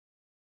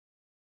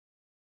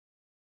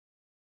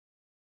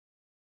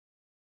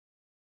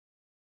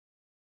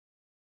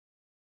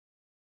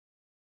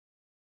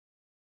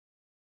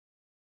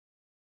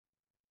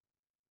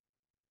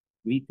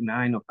Week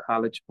 9 of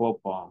college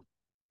football.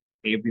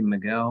 Avery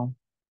Miguel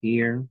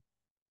here.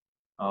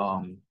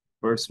 Um,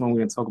 First one we're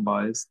gonna talk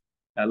about is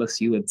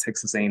LSU and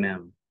Texas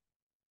A&M.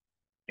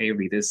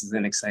 Avery, this is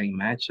an exciting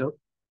matchup.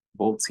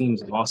 Both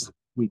teams lost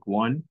week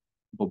 1,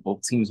 but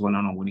both teams went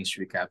on a winning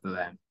streak after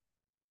that.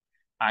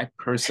 I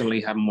personally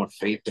have more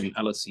faith in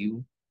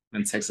LSU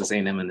than Texas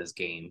A&M in this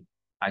game.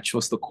 I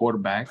trust the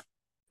quarterback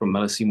from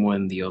LSU more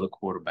than the other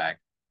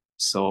quarterback.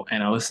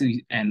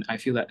 And I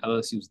feel that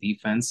LSU's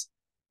defense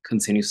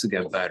continues to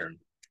get better.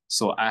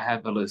 So I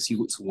have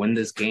LSU to win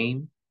this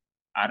game.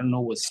 I don't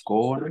know what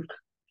score,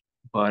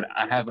 but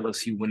I have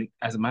LSU winning.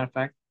 As a matter of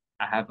fact,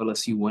 I have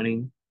LSU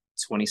winning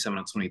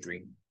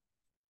 27-23.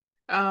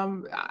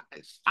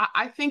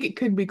 I think it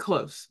could be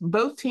close.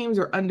 Both teams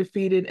are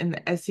undefeated in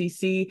the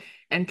SEC,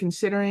 and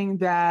considering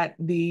that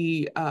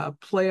the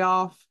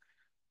playoff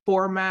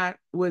format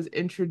was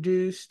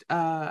introduced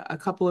a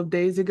couple of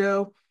days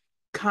ago,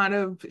 kind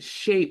of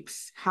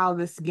shapes how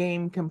this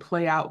game can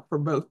play out for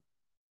both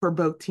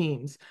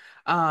teams.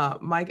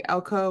 Mike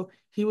Elko,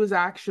 he was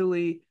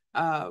actually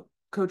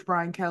Coach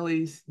Brian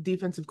Kelly's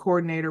defensive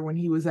coordinator when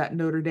he was at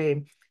Notre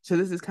Dame. So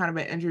this is kind of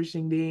an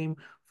interesting game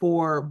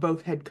for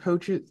both head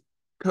coaches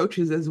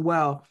as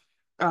well.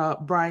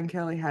 Brian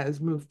Kelly has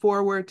moved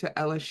forward to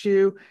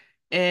LSU.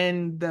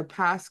 In the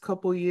past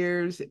couple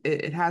years,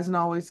 it hasn't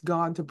always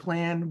gone to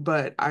plan,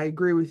 but I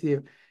agree with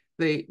you.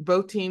 They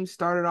both teams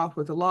started off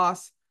with a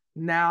loss.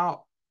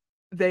 Now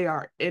they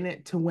are in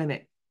it to win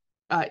it.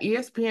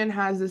 ESPN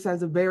has this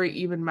as a very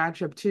even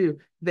matchup too.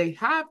 They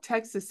have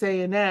Texas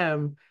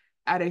A&M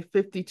at a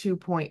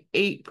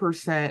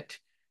 52.8%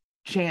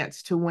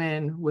 chance to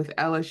win with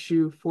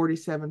LSU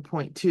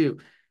 47.2.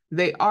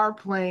 They are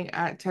playing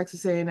at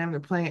Texas A&M. They're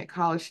playing at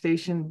College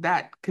Station.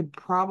 That could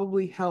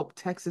probably help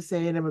Texas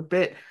A&M a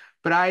bit,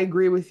 but I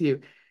agree with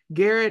you.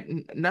 Garrett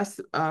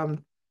Nussmeyer,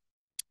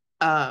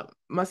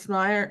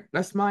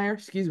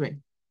 excuse me,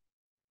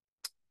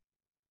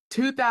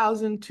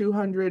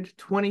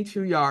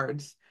 2,222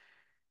 yards,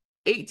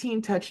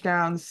 18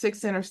 touchdowns, 6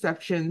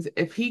 interceptions.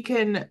 If he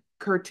can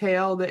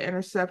curtail the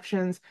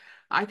interceptions,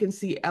 I can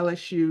see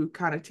LSU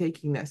kind of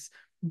taking this.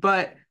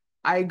 But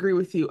I agree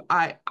with you.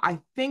 I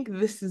think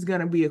this is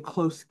going to be a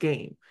close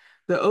game.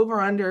 The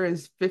over-under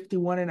is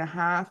 51 and a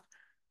half.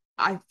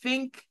 I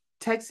think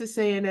Texas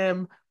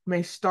A&M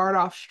may start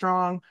off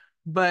strong,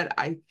 but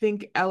I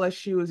think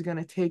LSU is going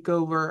to take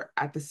over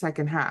at the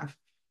second half.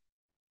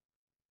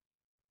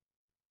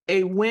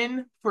 A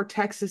win for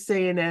Texas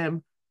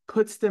A&M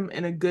puts them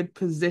in a good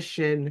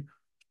position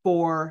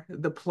for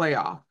the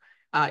playoff.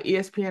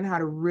 ESPN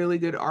had a really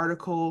good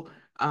article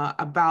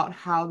about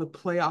how the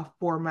playoff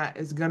format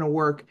is going to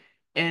work,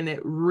 and it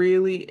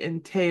really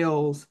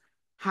entails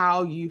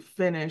how you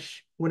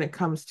finish when it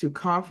comes to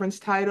conference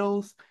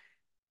titles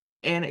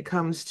and it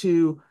comes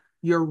to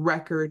your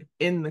record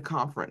in the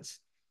conference.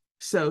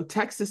 So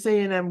Texas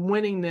A&M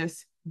winning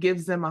this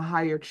gives them a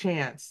higher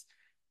chance.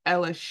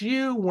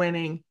 LSU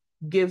winning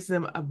gives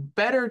them a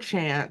better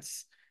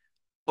chance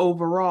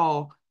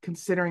overall,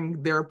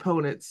 considering their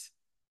opponents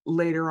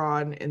later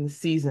on in the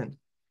season.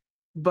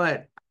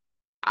 But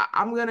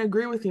I'm going to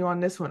agree with you on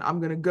this one. I'm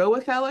going to go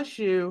with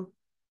LSU.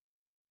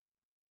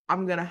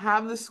 I'm going to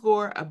have the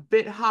score a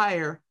bit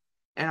higher,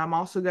 and I'm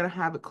also going to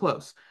have it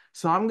close.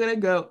 So I'm going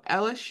to go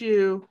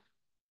LSU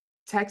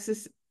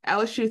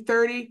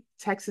 30,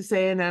 Texas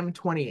A&M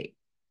 28.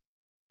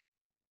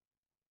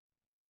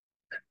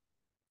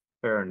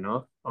 Fair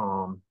enough.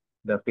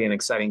 That'll be an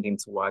exciting game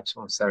to watch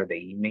on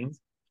Saturday evening.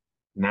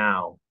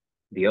 Now,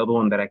 the other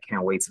one that I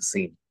can't wait to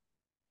see,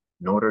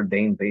 Notre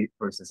Dame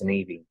versus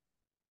Navy.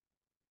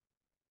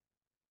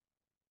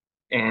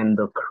 And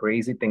the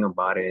crazy thing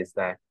about it is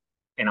that,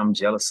 and I'm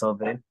jealous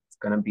of it, it's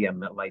going to be at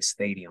MetLife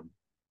Stadium.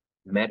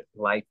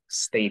 MetLife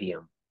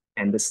Stadium.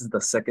 And this is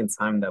the second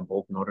time that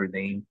both Notre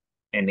Dame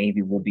and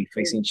Navy will be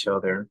facing each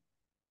other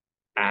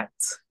at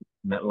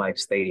MetLife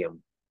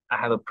Stadium. I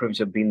had the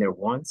privilege of being there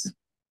once.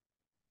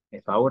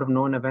 If I would have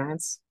known in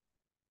advance,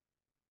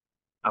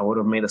 I would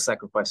have made a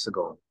sacrifice to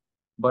go.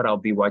 But I'll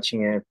be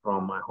watching it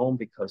from my home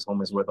because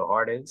home is where the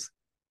heart is.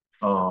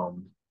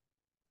 Um,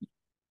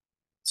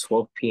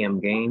 12 p.m.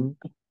 game.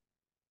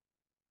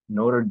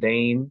 Notre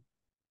Dame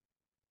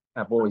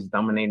have always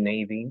dominated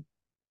Navy.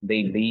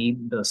 They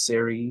lead the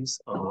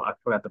series. I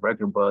forgot the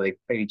record, but they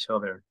played each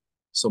other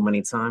so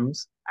many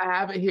times. I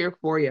have it here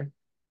for you.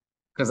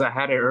 Because I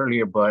had it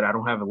earlier, but I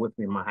don't have it with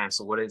me in my hand.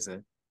 So what is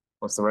it?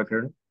 What's the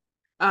record?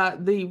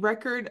 The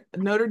record,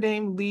 Notre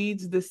Dame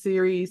leads the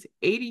series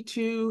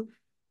 82,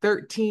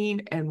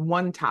 13, and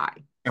one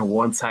tie. And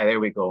one tie. There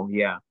we go.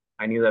 Yeah,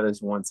 I knew that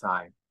there's one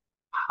tie.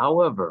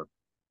 However,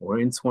 we're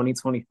in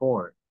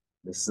 2024.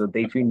 This is a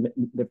different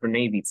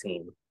Navy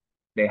team.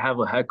 They have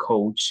a head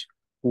coach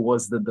who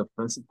was the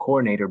defensive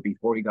coordinator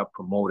before he got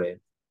promoted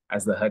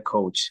as the head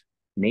coach.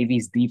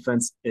 Navy's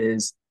defense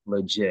is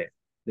legit.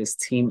 This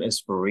team is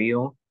for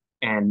real.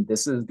 And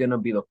this is going to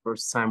be the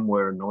first time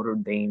where Notre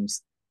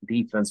Dame's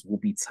defense will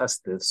be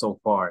tested so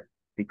far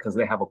because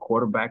they have a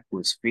quarterback who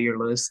is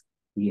fearless.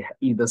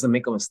 He doesn't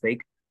make a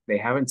mistake. They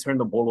haven't turned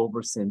the ball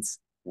over since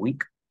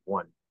week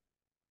one.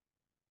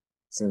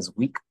 Since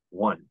week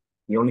one,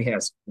 he only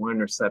has one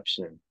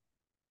interception.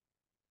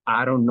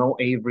 I don't know,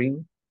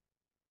 Avery.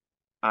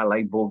 I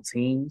like both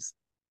teams.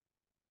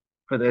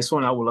 For this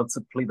one, I would love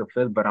to plead the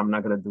fifth, but I'm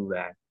not gonna do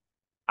that.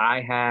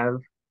 I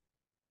have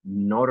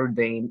Notre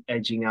Dame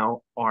edging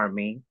out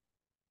Army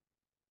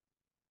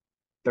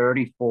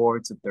 34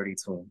 to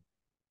 32.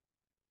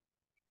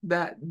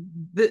 That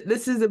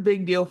this is a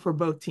big deal for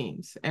both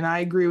teams, and I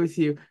agree with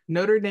you.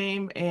 Notre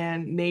Dame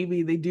and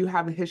Navy, they do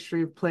have a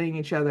history of playing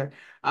each other.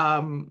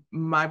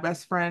 My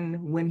best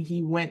friend, when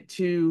he went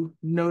to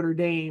Notre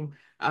Dame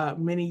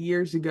many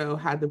years ago,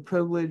 had the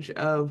privilege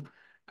of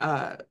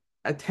uh,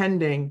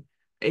 attending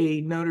a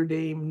Notre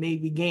Dame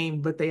Navy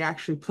game, but they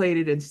actually played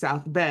it in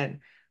South Bend.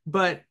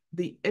 But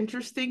the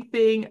interesting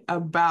thing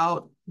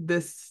about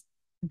this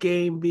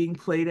game being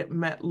played at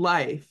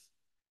MetLife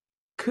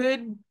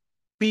could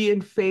be in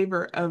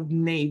favor of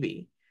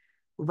Navy.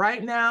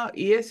 Right now,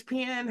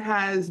 ESPN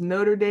has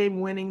Notre Dame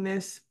winning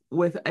this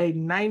with a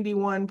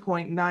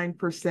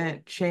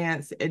 91.9%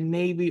 chance and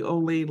Navy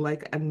only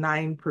like a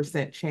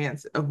 9%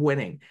 chance of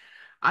winning.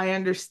 I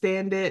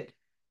understand it.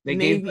 They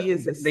gave Navy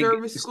is a they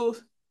service school.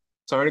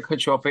 sorry to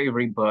cut you off,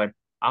 Avery, but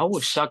I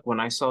was shocked when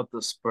I saw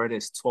the spread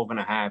is 12 and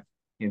a half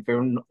in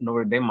favor of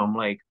Notre Dame. I'm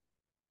like,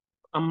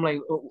 I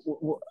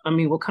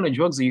mean, what kind of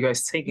drugs are you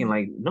guys taking?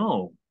 Like,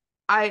 no.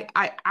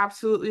 I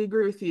absolutely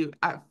agree with you.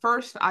 At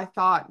first, I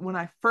thought when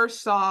I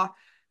first saw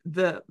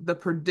the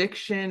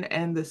prediction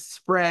and the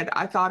spread,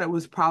 I thought it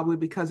was probably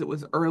because it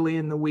was early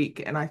in the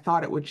week and I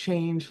thought it would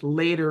change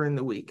later in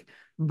the week.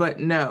 But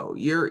no,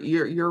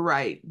 you're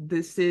right.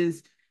 This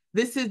is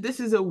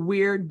a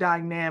weird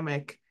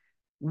dynamic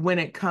when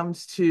it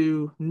comes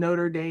to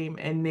Notre Dame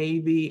and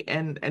Navy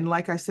and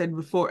like I said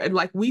before, and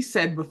like we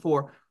said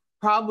before,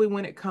 probably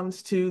when it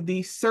comes to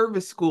the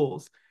service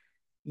schools.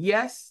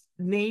 Yes,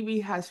 Navy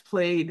has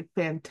played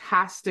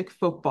fantastic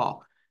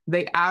football.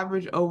 They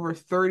average over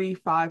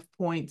 35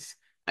 points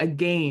a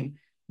game.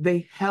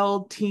 They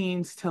held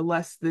teams to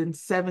less than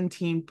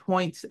 17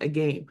 points a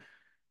game.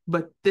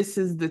 But this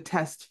is the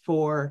test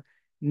for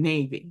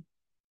Navy.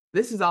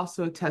 This is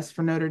also a test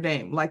for Notre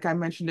Dame. Like I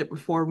mentioned it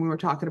before when we were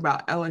talking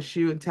about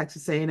LSU and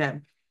Texas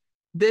A&M.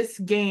 This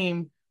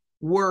game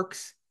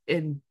works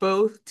in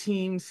both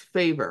teams'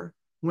 favor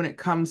when it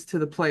comes to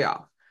the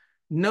playoff.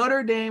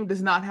 Notre Dame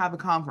does not have a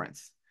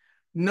conference.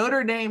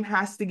 Notre Dame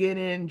has to get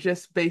in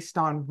just based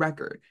on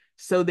record.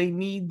 So they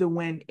need the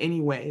win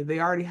anyway. They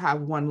already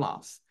have one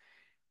loss.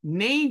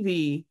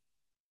 Navy,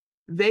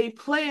 they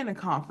play in a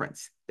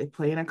conference. They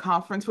play in a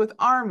conference with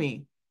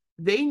Army.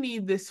 They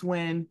need this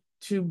win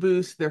to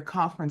boost their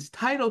conference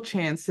title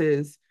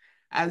chances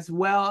as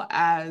well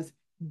as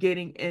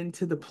getting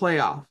into the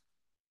playoff.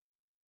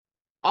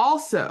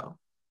 Also,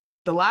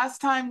 the last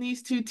time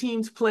these two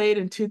teams played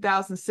in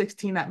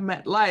 2016 at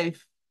MetLife,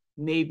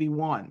 Navy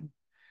won.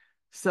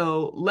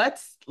 So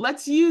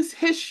let's use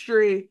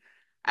history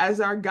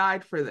as our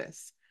guide for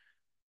this.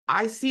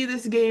 I see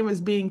this game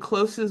as being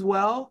close as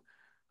well.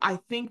 I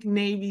think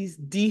Navy's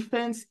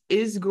defense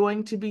is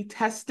going to be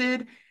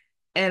tested,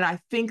 and I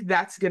think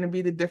that's going to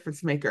be the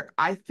difference maker.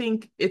 I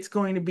think it's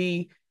going to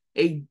be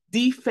a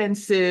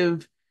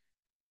defensive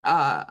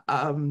uh,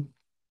 um,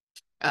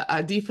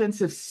 a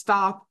defensive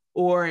stop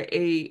or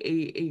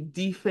a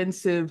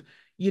defensive,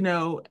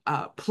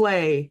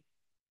 play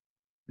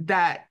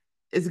that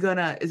is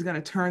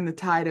gonna turn the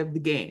tide of the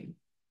game.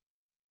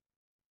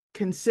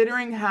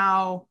 Considering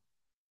how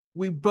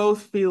we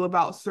both feel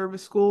about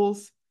service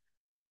schools,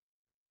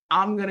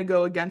 I'm gonna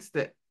go against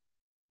it.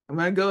 I'm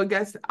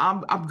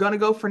gonna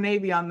go for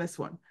Navy on this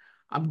one.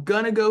 I'm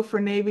gonna go for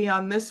Navy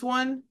on this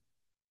one,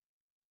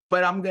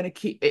 but I'm gonna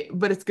keep it,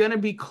 but it's gonna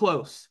be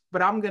close.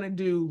 But I'm gonna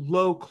do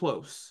low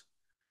close.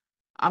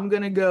 I'm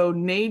going to go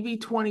Navy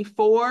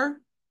 24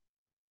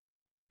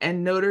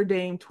 and Notre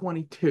Dame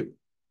 22.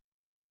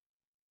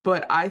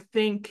 But I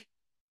think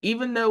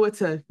even though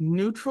it's a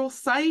neutral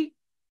site,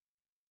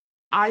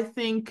 I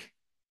think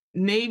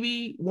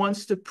Navy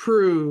wants to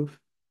prove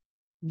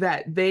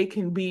that they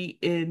can be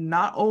in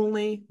not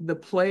only the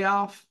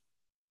playoff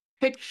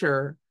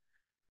picture,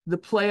 the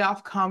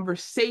playoff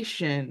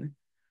conversation,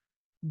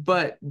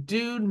 but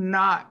do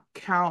not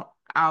count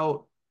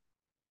out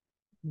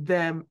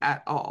them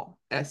at all,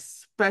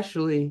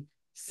 especially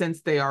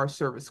since they are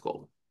service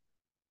school.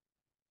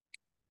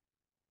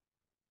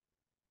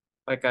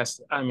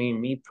 I mean,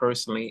 me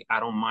personally, I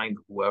don't mind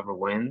whoever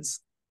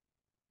wins.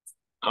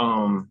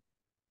 Um,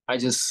 I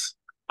just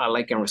I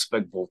like and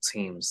respect both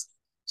teams.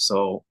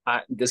 So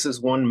this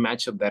is one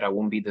matchup that I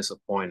won't be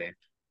disappointed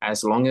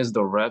as long as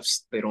the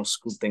refs they don't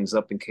screw things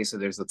up in case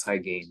there's a tie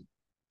game.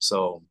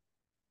 So,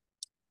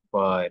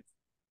 but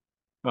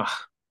uh,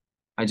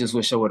 I just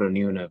wish I would have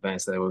knew in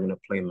advance that we're gonna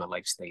play in my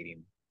life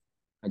stadium.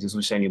 I just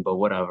wish I knew, but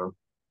whatever.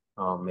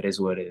 It is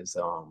what it is.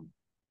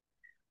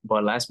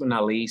 But last but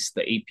not least,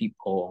 the AP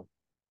poll,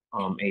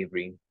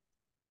 Avery.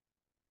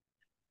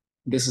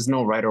 This is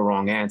no right or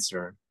wrong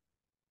answer.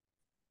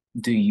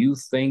 Do you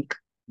think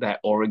that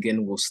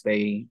Oregon will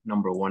stay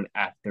number one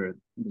after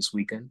this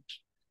weekend?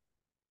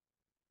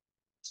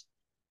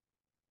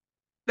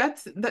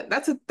 That's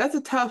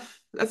a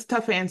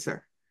tough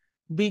answer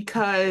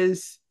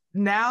because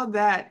now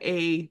that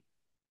a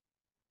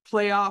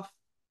playoff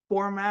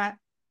format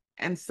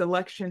and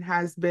selection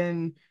has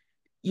been,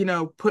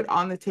 put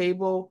on the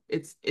table,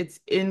 it's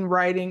in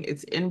writing,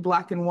 it's in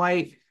black and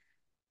white.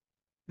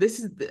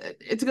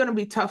 It's going to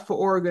be tough for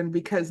Oregon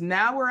because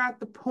now we're at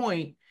the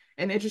point,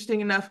 and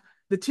interesting enough,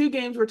 the two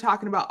games we're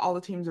talking about, all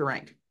the teams are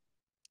ranked.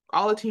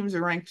 All the teams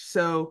are ranked.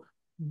 So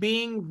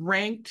being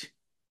ranked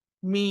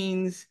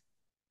means,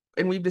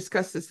 and we've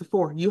discussed this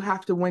before, you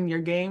have to win your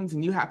games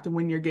and you have to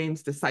win your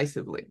games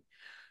decisively.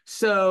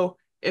 So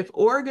if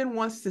Oregon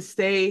wants to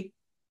stay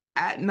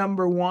at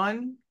number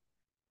one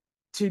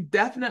to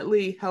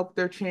definitely help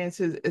their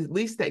chances, at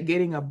least at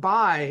getting a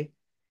bye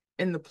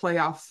in the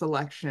playoff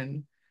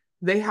selection,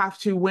 they have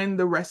to win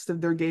the rest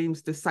of their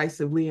games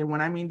decisively. And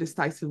when I mean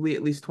decisively,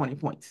 at least 20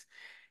 points.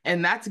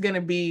 And that's going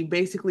to be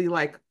basically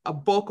like a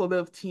bulk of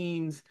those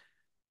teams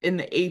in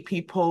the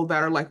AP poll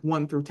that are like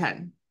 1 through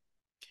 10.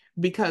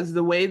 Because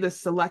the way the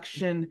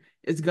selection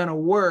is going to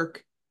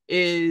work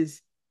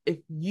is if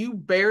you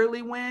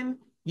barely win,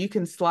 you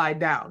can slide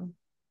down.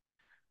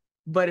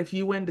 But if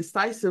you win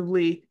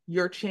decisively,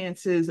 your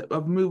chances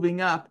of moving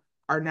up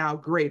are now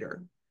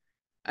greater.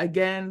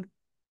 Again,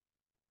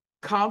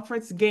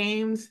 conference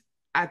games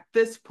at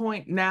this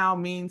point now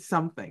means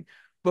something.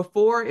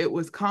 Before it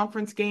was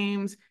conference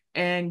games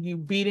and you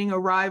beating a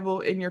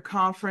rival in your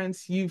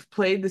conference, you've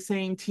played the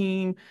same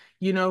team,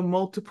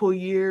 multiple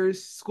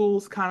years,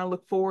 schools kind of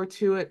look forward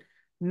to it.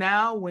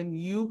 Now, when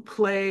you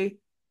play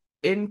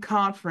in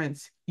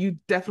conference, you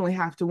definitely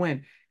have to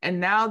win. And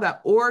now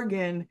that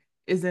Oregon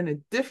is in a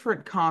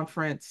different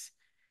conference,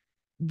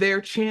 their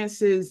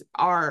chances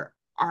are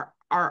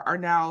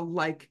now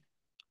like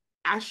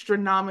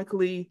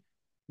astronomically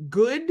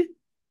good,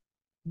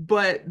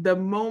 but the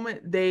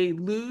moment they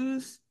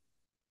lose,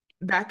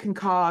 that can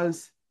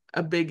cause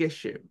a big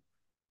issue.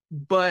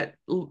 But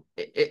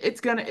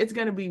it's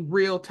gonna be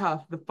real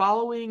tough. The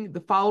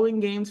following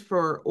games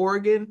for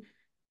Oregon,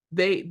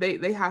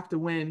 they have to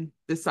win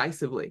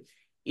decisively.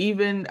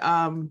 Even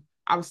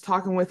I was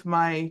talking with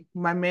my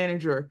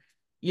manager,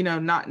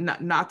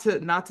 not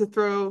to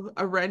throw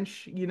a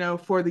wrench,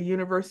 for the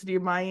University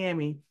of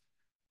Miami,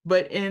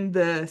 but in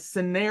the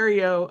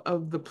scenario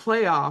of the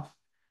playoff,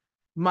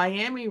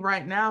 Miami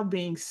right now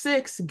being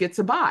 6 gets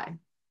a bye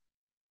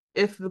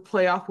if the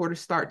playoff were to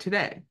start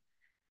today.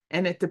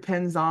 And it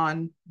depends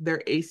on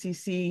their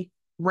ACC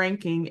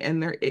ranking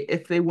and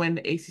if they win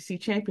the ACC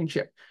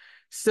championship.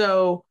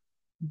 So,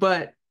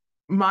 but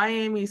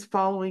Miami's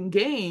following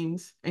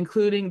games,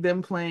 including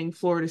them playing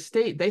Florida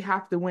State, they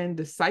have to win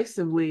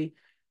decisively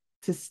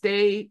to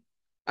stay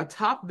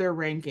atop their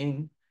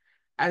ranking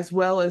as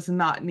well as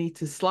not need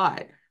to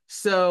slide.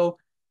 So,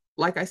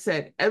 like I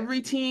said,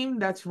 every team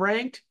that's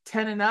ranked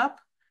 10 and up,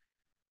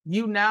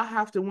 you now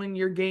have to win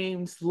your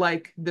games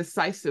like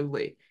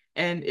decisively.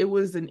 And it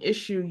was an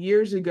issue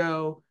years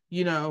ago,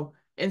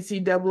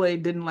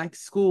 NCAA didn't like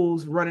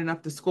schools running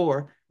up the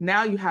score.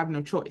 Now you have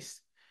no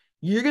choice.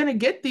 You're going to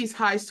get these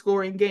high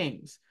scoring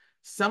games.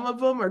 Some of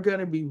them are going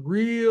to be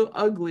real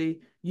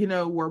ugly,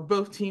 where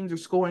both teams are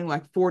scoring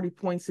like 40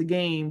 points a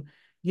game,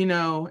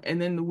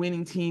 and then the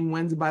winning team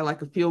wins by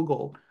like a field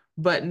goal.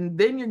 But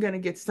then you're going to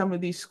get some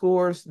of these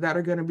scores that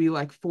are going to be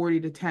like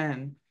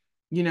 40-10,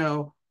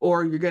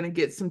 or you're going to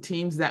get some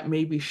teams that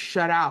maybe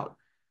shut out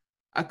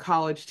a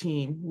college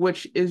team,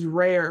 which is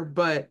rare.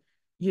 But,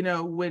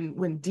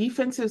 when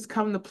defenses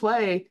come to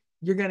play,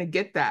 you're going to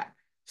get that.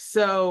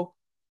 So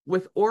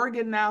with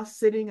Oregon now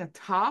sitting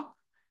atop,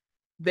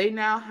 they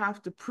now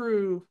have to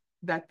prove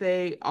that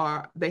they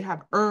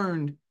have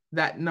earned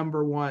that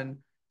number one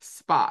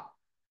spot.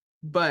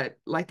 But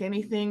like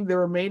anything, the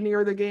remaining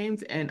of the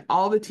games and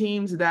all the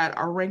teams that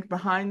are ranked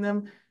behind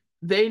them,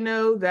 they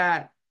know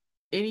that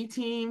any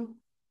team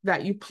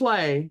that you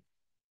play,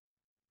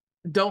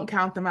 don't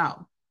count them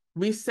out.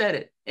 We said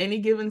it. Any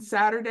given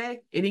Saturday,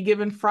 any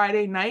given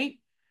Friday night,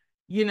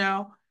 you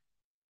know,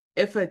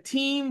 if a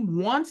team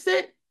wants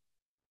it,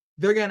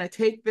 they're going to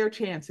take their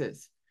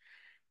chances.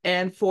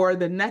 And for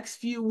the next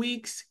few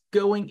weeks,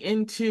 going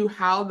into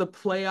how the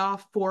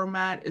playoff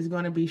format is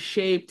going to be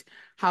shaped,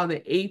 how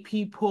the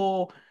AP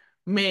poll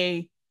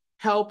may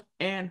help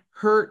and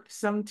hurt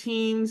some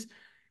teams,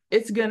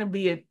 it's going to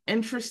be an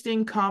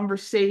interesting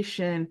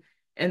conversation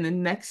in the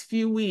next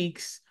few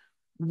weeks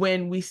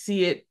when we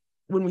see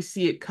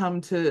it come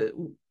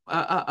to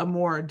a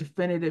more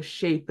definitive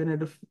shape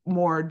and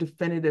more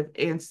definitive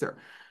answer,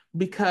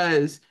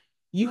 because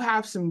you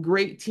have some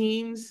great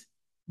teams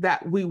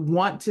that we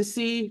want to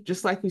see,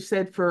 just like we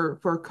said for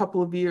a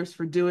couple of years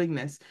for doing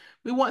this.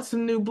 We want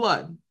some new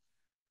blood.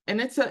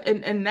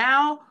 And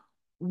now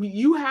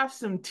you have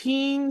some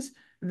teams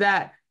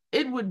that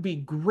it would be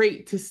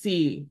great to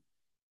see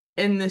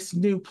in this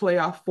new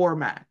playoff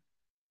format.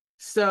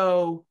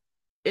 So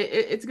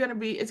it's gonna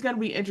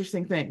be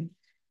interesting thing.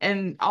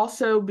 And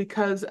also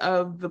because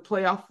of the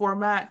playoff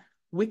format,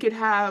 we could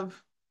have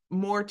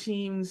more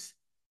teams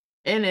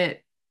in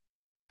it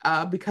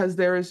because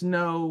there's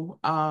no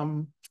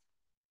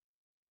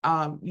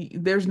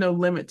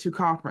limit to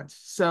conference.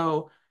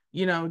 So,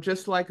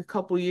 just like a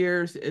couple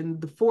years in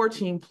the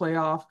 4-team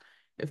playoff,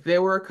 if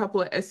there were a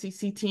couple of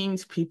SEC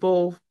teams,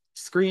 people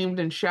screamed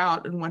and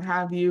shout and what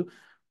have you.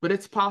 But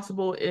it's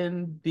possible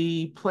in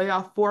the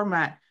playoff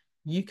format,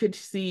 you could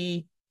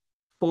see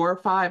 4 or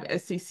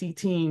 5 SEC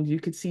teams, you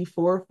could see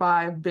 4 or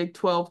 5 Big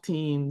 12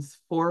 teams,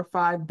 4 or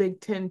 5 Big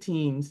 10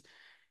 teams.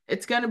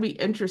 It's going to be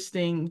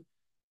interesting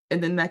in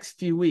the next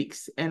few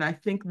weeks. And I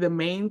think the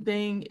main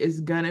thing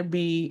is going to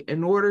be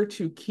in order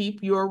to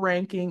keep your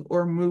ranking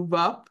or move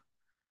up,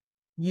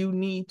 you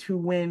need to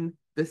win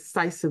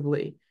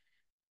decisively.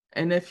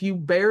 And if you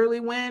barely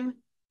win,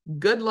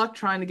 good luck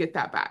trying to get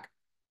that back.